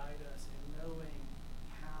to guide us in knowing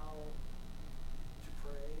how to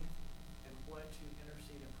pray and what to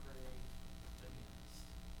intercede and pray against.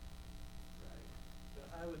 Right? So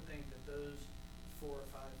I would think that those 4 or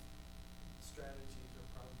 5 strategies are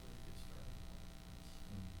probably a good starting point.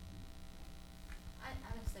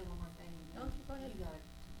 I'm going to say one more thing. Oh, go ahead. You got it.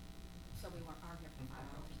 So we weren't arguing for 5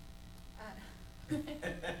 hours.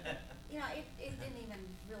 It didn't even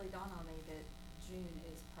really dawn on me that June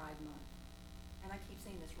is Pride Month. And I keep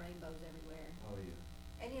seeing this rainbows everywhere. Oh, yeah.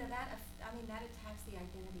 And that attacks the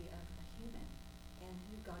identity of a human and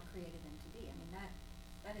who God created them to be. I mean,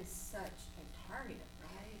 that is such a target,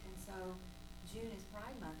 right? And so June is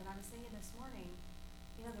Pride Month, and I was thinking this morning,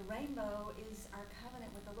 the rainbow is our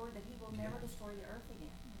covenant with the Lord that He will never destroy the earth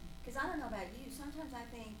again. Because I don't know about you, sometimes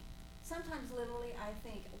literally I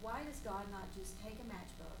think, why does God not just take a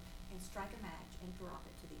matchbook and strike a match and drop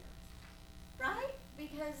it to the earth. Right?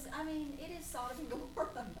 Because, I mean, it is Sodom and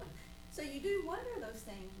Gomorrah. So you do wonder those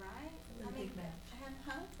things, right? A really big match.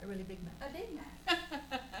 Huh? A really big match. A big match.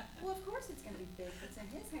 Well, of course it's gonna be big if it's in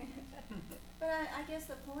his hand. But I guess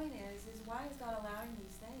the point is why is God allowing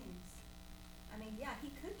these things? I mean, yeah,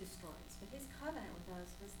 he could destroy us, but his covenant with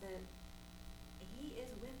us was that he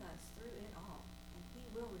is with us through it all, and he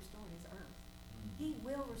will restore his earth. He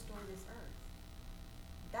will restore this earth.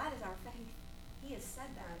 That is our faith. He has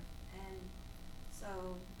said that, and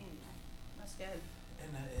so, anyway. That's good. And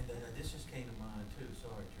this just came to mind too,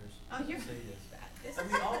 sorry, Tricia. Oh, you're. Say this. I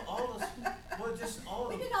mean, all this, well, just all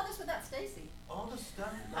We the, did all this without Stacy. all the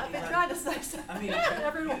stuff. I I've mean, been like- trying to say something. I mean,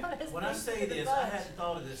 Everyone has when I been say through the this, I bunch. hadn't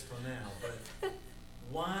thought of this till now, but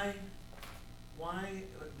why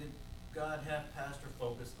did God have Pastor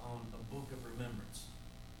focus on a book of remembrance?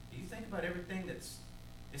 Do you think about everything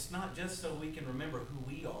it's not just so we can remember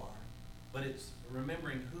who we are, but it's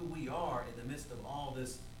remembering who we are in the midst of all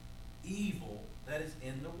this evil that is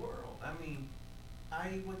in the world. I mean,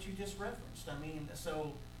 what you just referenced. I mean,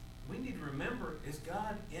 so we need to remember, is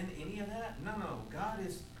God in any of that? No. God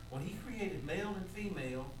is, when he created male and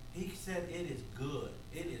female, he said it is good.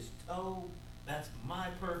 It is that's my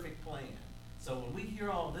perfect plan. So when we hear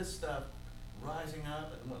all this stuff rising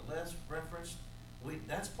up and what Les referenced,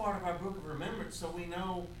 that's part of our book of remembrance, so we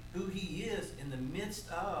know who he is in the midst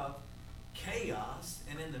of chaos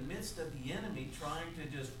and in the midst of the enemy trying to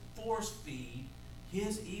just force feed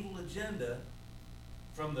his evil agenda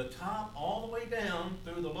from the top all the way down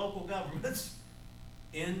through the local governments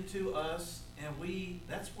into us, and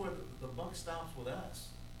that's where the buck stops with us.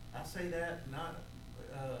 I say that not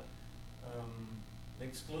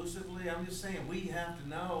exclusively, I'm just saying we have to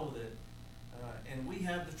know that, and we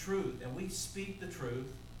have the truth, and we speak the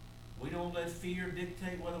truth. We don't let fear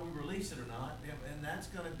dictate whether we release it or not, and that's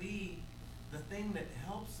going to be the thing that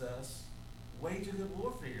helps us wage a good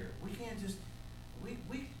warfare. We can't just, you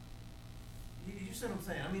see what I'm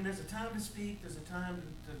saying? I mean, there's a time to speak, there's a time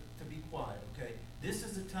to be quiet, okay? This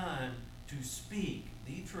is a time to speak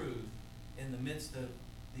the truth in the midst of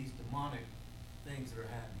these demonic things that are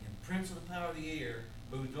happening. And the prince of the power of the air,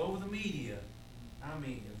 who's over the media, I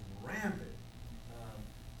mean, is rampant.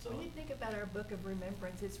 So When you think about our book of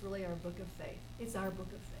remembrance, it's really our book of faith. It's our book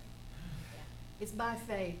of faith. It's by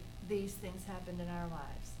faith these things happened in our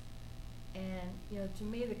lives. And, to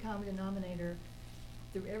me, the common denominator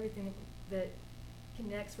through everything that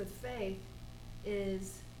connects with faith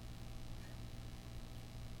is,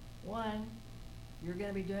 one, you're going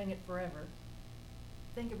to be doing it forever.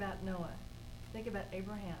 Think about Noah. Think about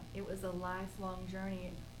Abraham. It was a lifelong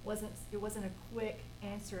journey. It wasn't a quick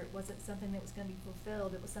answer. It wasn't something that was going to be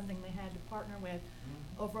fulfilled. It was something they had to partner with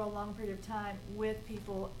over a long period of time with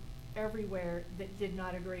people everywhere that did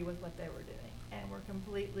not agree with what they were doing and were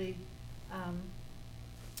completely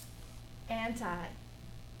anti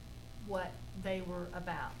what they were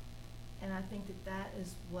about. And I think that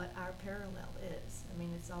is what our parallel is. I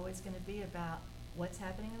mean, it's always going to be about what's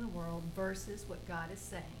happening in the world versus what God is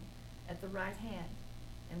saying at the right hand.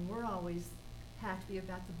 And we're always have to be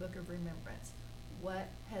about the book of remembrance. What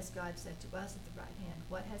has God said to us at the right hand?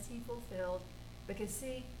 What has he fulfilled? Because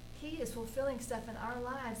see, he is fulfilling stuff in our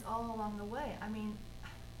lives all along the way. I mean,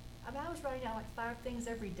 I was writing down like 5 things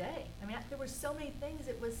every day. I mean, there were so many things,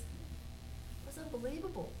 it was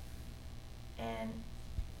unbelievable. And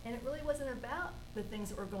it really wasn't about the things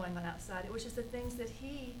that were going on outside. It was just the things that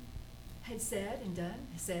he had said and done,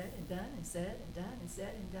 said and done, and said and done, and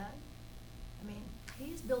said and done. I mean,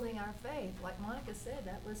 he's building our faith. Like Monica said,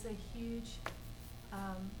 that was a huge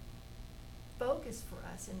focus for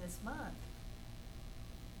us in this month.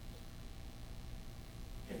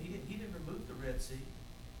 yeah, he didn't remove the Red Sea.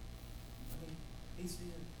 I mean, he said,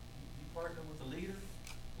 you partner with the leader,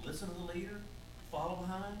 listen to the leader, follow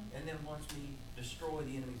behind, and then watch me destroy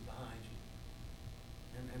the enemies behind you.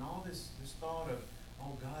 And all this thought of,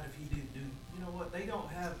 oh God, if he did do, you know what, they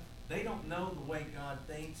don't know the way God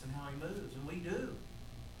thinks and how he moves, and we do.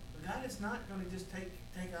 But God is not going to just take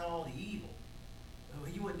out all the evil.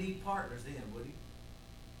 He wouldn't need partners then, would he?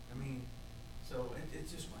 I mean, so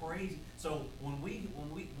it's just crazy. So when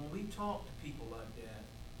we talk to people like that,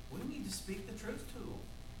 we need to speak the truth to them.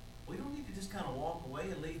 We don't need to just kind of walk away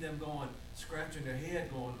and leave them going, scratching their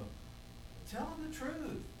head, going, tell them the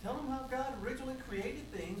truth. Tell them how God originally created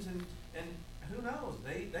things, and who knows,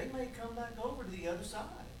 they may come back over to the other side.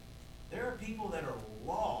 There are people that are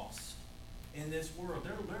lost in this world.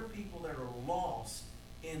 There are people that are lost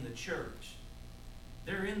in the church.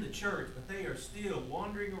 They're in the church, but they are still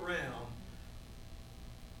wandering around.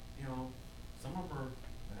 Some of them are,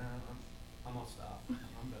 I'm going to stop.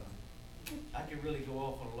 I'm done. I could really go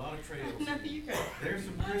off on a lot of trails. No, you could. There's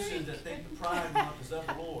some Christians that think the pride month is of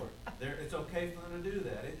the Lord. It's okay for them to do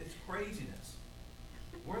that. It's craziness.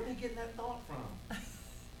 Where are they getting that thought from?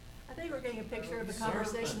 I think we're getting a picture of the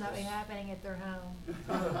Serpents. conversation that be happening at their home.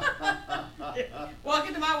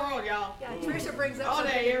 Welcome to my world, y'all. Yeah, Tricia brings up All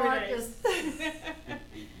something day, every day. Marcus.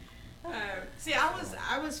 See,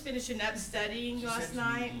 I was finishing up studying She last said you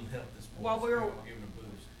night. need a little help this morning, while so we were- we're all giving a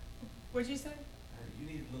boost. What'd you say? You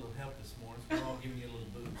need a little help this morning, so we're all giving you a little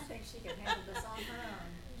I boost. think she can handle this on her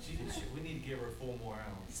own. We need to give her 4 more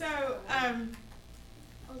hours. So,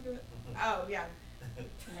 oh, yeah.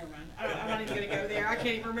 Never mind. I'm not even gonna go there. I can't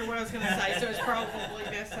even remember what I was gonna say, so it's probably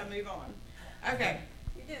best I move on. Okay.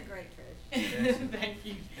 You're doing great, Trish. Thank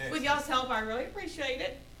you. With y'all's help, I really appreciate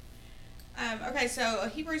it. Okay, so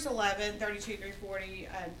Hebrews 11, 32 through 40,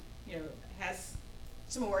 has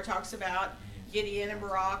some more, talks about Gideon and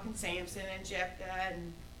Barak and Samson and Jephthah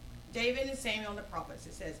and David and Samuel and the prophets,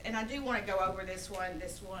 it says. And I do want to go over this one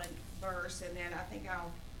verse, and then I think I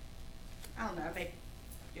don't know, maybe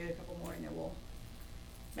do a couple more and then we'll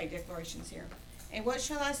make declarations here. And what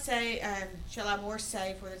shall I say, shall I more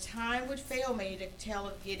say, for the time would fail me to tell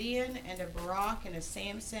of Gideon and of Barak and of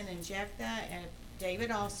Samson and Jephthah and of David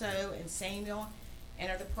also and Samuel and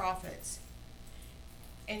of the prophets.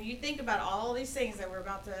 And you think about all these things that we're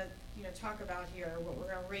about to, talk about here, what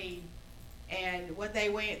we're going to read, and what they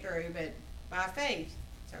went through, but by faith.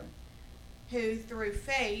 So, who through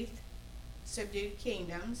faith subdued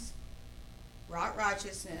kingdoms, wrought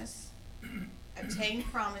righteousness, obtained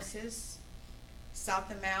promises, stopped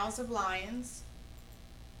the mouths of lions,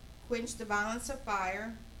 quenched the violence of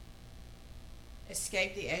fire,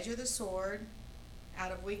 escaped the edge of the sword,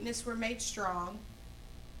 out of weakness were made strong,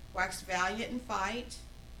 waxed valiant in fight,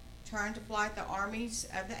 turned to flight the armies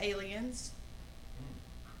of the aliens.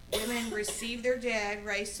 Women received their dead,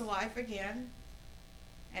 raised to life again,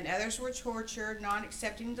 and others were tortured, not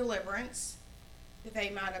accepting deliverance, that they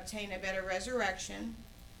might obtain a better resurrection.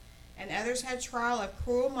 And others had trial of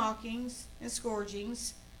cruel mockings and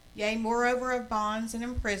scourgings, yea, moreover of bonds and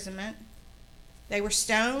imprisonment. They were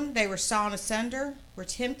stoned, they were sawn asunder, were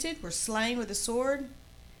tempted, were slain with the sword.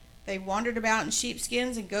 They wandered about in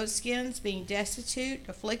sheepskins and goatskins, being destitute,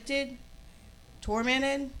 afflicted,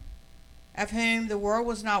 tormented, of whom the world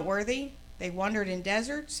was not worthy. They wandered in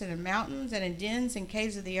deserts and in mountains and in dens and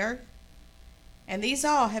caves of the earth. And these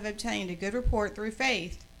all have obtained a good report through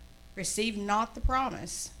faith, received not the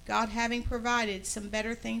promise, God having provided some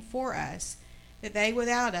better thing for us, that they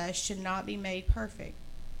without us should not be made perfect.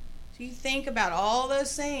 So you think about all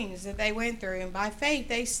those things that they went through, and by faith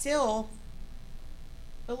they still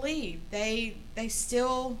believed. They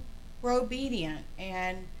still were obedient,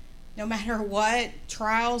 and no matter what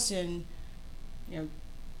trials and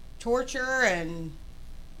torture and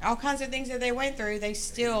all kinds of things that they went through, they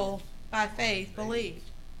still by faith believed.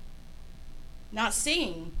 Not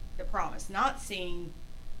seeing the promise, not seeing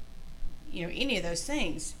any of those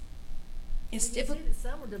things. It's You can see difficult. that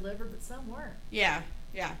some were delivered, but some weren't. Yeah,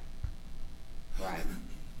 right.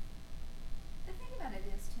 The thing about it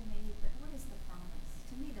is, to me, that what is the promise?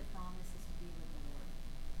 To me, the promise is to be with the Lord.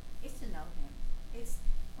 It's to know Him. It's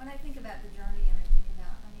when I think about the journey, and I think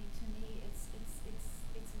about, to me, it's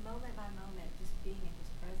moment by moment, just being in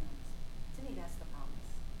His presence. To me, that's the promise.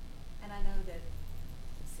 And I know that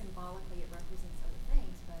symbolically it represents other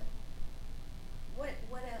things, but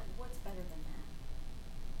what's better than that?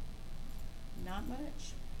 Not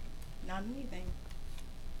much. Not anything.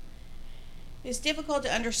 It's difficult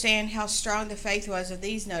to understand how strong the faith was of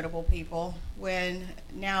these notable people when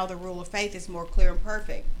now the rule of faith is more clear and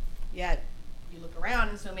perfect. Yet you look around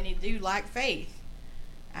and so many do lack faith.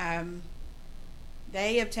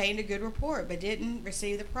 They obtained a good report but didn't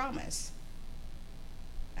receive the promise.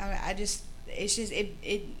 I've used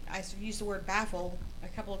the word baffled a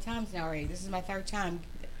couple of times now already. This is my 3rd time.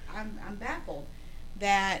 I'm baffled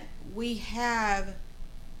that we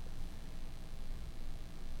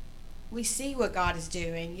see what God is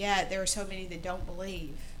doing, yet there are so many that don't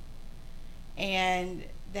believe, and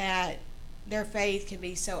that their faith can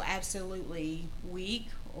be so absolutely weak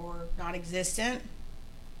or non-existent.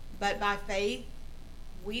 But by faith,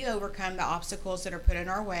 we overcome the obstacles that are put in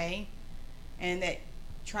our way and that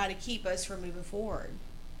try to keep us from moving forward.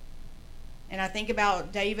 And I think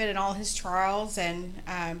about David and all his trials, and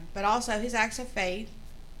but also his acts of faith,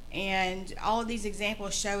 and all of these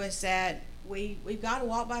examples show us that we've got to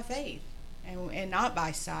walk by faith and not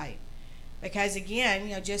by sight. Because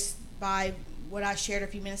again, just by what I shared a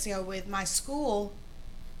few minutes ago with my school,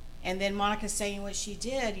 and then Monica saying what she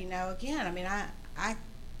did, again,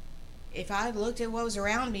 if I looked at what was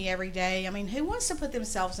around me every day, who wants to put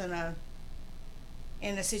themselves in a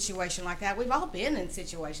in a situation like that. We've all been in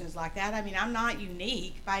situations like that. I mean, I'm not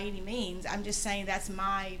unique by any means. I'm just saying that's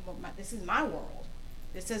this is my world.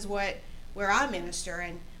 This is where I minister.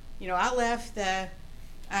 And, you know, I left the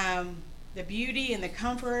beauty and the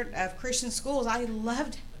comfort of Christian schools. I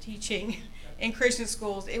loved teaching in Christian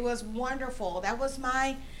schools. It was wonderful. That was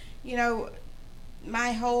my, you know,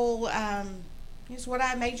 my whole, it's what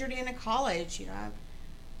I majored in college.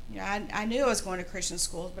 I knew I was going to Christian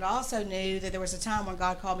schools, but I also knew that there was a time when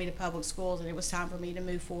God called me to public schools, and it was time for me to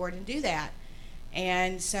move forward and do that.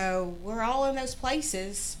 And so we're all in those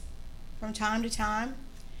places from time to time,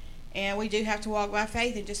 and we do have to walk by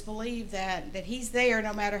faith and just believe that He's there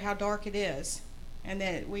no matter how dark it is, and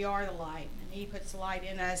that we are the light, and He puts the light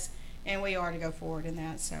in us, and we are to go forward in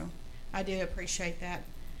that. So I do appreciate that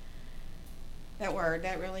word.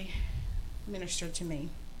 That really ministered to me.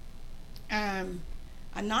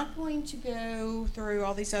 I'm not going to go through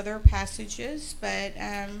all these other passages, but,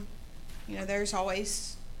 there's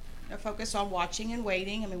always a focus on watching and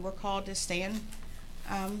waiting. I mean, we're called to stand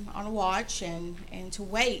on a watch and to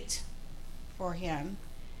wait for Him.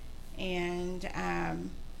 And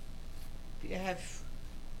have,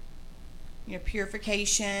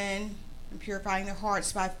 purification and purifying their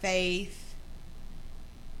hearts by faith.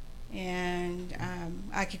 And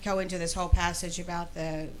I could go into this whole passage about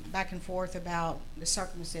the back and forth about the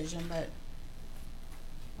circumcision, but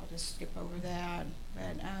I'll just skip over that.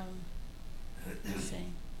 But let's see.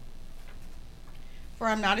 For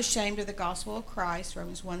I'm not ashamed of the gospel of Christ,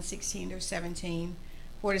 Romans 1:16-17.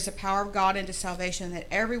 For it is the power of God unto salvation, that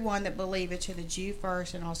everyone that believeth, to the Jew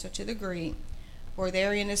first and also to the Greek. For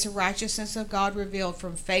therein is the righteousness of God revealed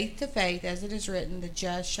from faith to faith, as it is written, the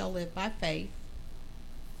just shall live by faith.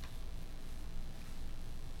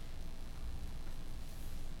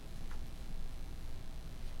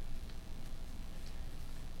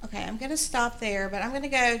 Okay, I'm going to stop there, but I'm going to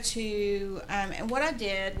go to, and what I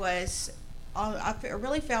did was, I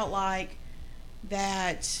really felt like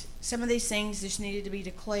that some of these things just needed to be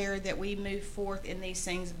declared, that we move forth in these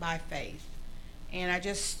things by faith. And I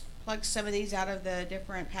just plugged some of these out of the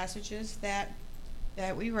different passages that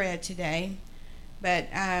we read today. But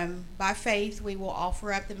by faith, we will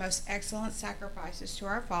offer up the most excellent sacrifices to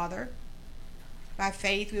our Father. By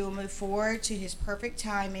faith, we will move forward to His perfect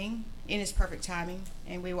timing, in His perfect timing,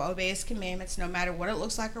 and we will obey His commandments no matter what it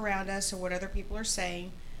looks like around us or what other people are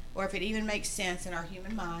saying, or if it even makes sense in our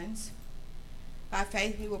human minds. By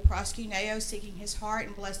faith, we will proskuneo, seeking His heart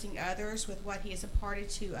and blessing others with what He has imparted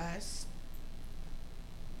to us.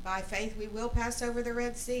 By faith, we will pass over the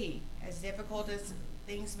Red Sea. As difficult as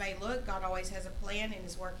things may look, God always has a plan and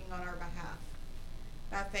is working on our behalf.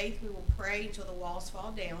 By faith, we will pray until the walls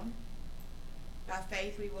fall down. By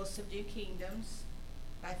faith, we will subdue kingdoms.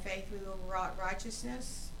 By faith, we will wrought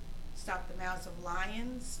righteousness, stop the mouths of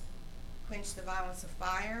lions, quench the violence of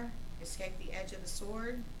fire, escape the edge of the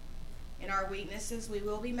sword. In our weaknesses, we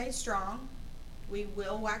will be made strong. We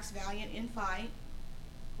will wax valiant in fight.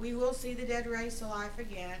 We will see the dead raised to life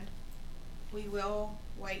again. We will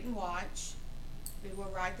wait and watch. We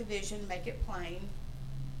will write the vision, make it plain.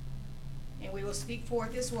 And we will speak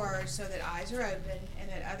forth His word so that eyes are open and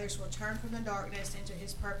that others will turn from the darkness into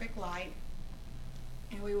His perfect light.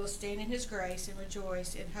 And we will stand in His grace and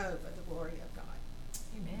rejoice in hope of the glory of God.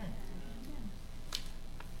 Amen.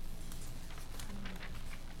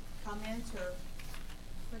 Comments or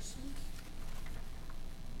questions?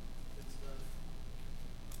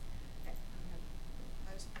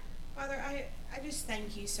 Father, I just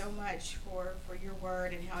thank You so much for Your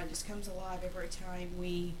word and how it just comes alive every time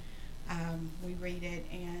we read it.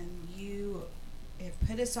 And You have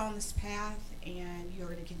put us on this path, and You're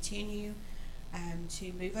going to continue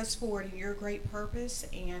to move us forward in Your great purpose.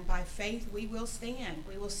 And by faith, we will stand.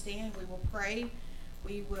 We will stand. We will pray.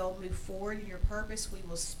 We will move forward in Your purpose. We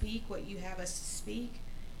will speak what You have us to speak.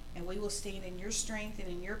 And we will stand in Your strength and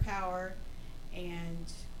in Your power. And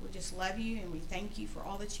we just love You, and we thank You for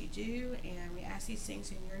all that You do. And we ask these things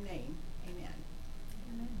in Your name. Amen.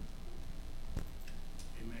 Amen.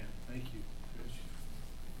 Amen. Thank you, Tricia.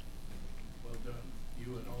 Well done.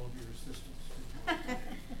 You and all of your assistants.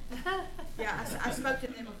 Yeah, I spoke to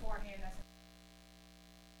them before.